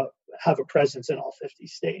have a presence in all 50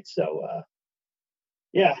 states. So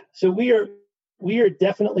so we are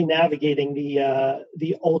definitely navigating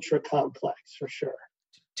the ultra complex for sure.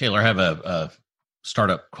 Taylor, I have a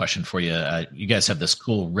startup question for you. You guys have this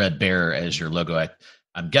cool red bear as your logo.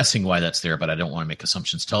 I'm guessing why that's there, but I don't want to make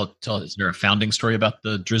assumptions. Tell. Is there a founding story about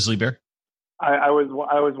the Drizly bear? I was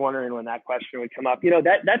wondering when that question would come up.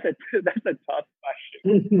 That's a tough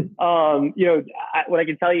question. What I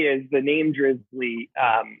can tell you is the name Drizly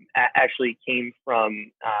actually came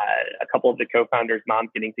from a couple of the co-founders' moms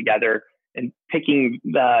getting together and picking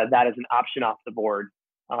that as an option off the board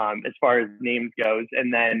as far as names goes.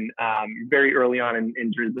 And then very early on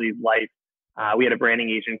in Drizly's life, we had a branding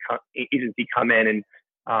agency come in and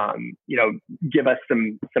give us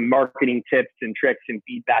some marketing tips and tricks and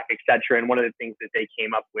feedback, et cetera. And one of the things that they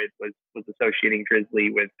came up with was associating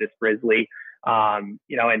Drizly with this Drizly. And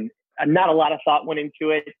not a lot of thought went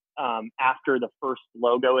into it after the first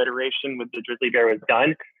logo iteration with the Drizly bear was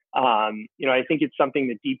done. I think it's something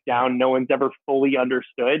that deep down no one's ever fully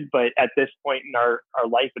understood, but at this point in our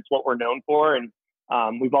life, it's what we're known for, and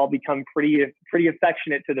we've all become pretty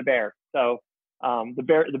affectionate to the bear. So the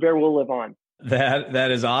bear will live on.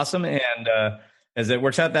 That is awesome, and as it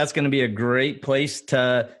works out, that's going to be a great place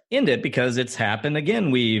to end it because it's happened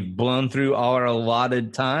again. We've blown through all our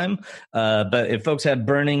allotted time, but if folks have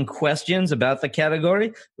burning questions about the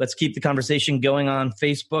category, let's keep the conversation going on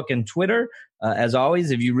Facebook and Twitter. As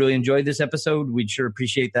always, if you really enjoyed this episode, we'd sure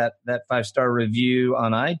appreciate that 5-star review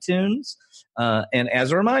on iTunes. And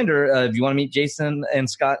as a reminder, if you want to meet Jason and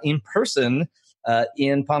Scott in person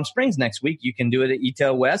in Palm Springs next week, you can do it at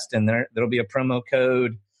eTail West, and there'll be a promo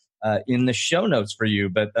code in the show notes for you.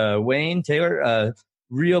 But Wayne, Taylor,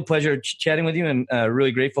 real pleasure chatting with you, and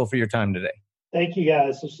really grateful for your time today. Thank you,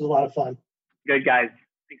 guys. This was a lot of fun. Good, guys.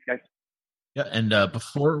 Thanks, guys. Yeah, and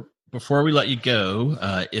before we let you go,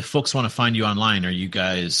 if folks want to find you online, are you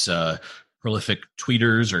guys prolific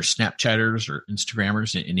tweeters or Snapchatters or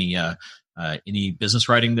Instagrammers? Any business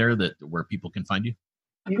writing there where people can find you?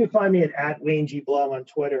 You can find me at Wayne G. Blum on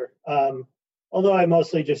Twitter. Although I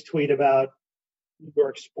mostly just tweet about New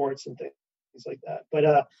York sports and things like that. But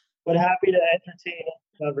happy to entertain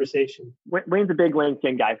a conversation. Wayne's a big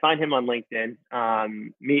LinkedIn guy. Find him on LinkedIn.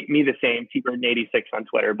 Me the same. T-Burton86 on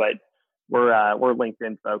Twitter. But we're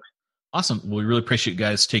LinkedIn folks. Awesome. Well, we really appreciate you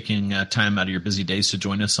guys taking time out of your busy days to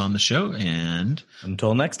join us on the show. And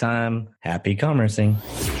until next time, happy commercing.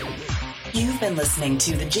 You've been listening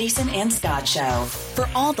to The Jason and Scott Show. For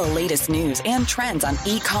all the latest news and trends on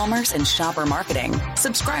e-commerce and shopper marketing,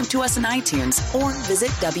 subscribe to us on iTunes or visit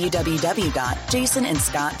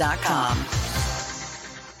www.jasonandscott.com.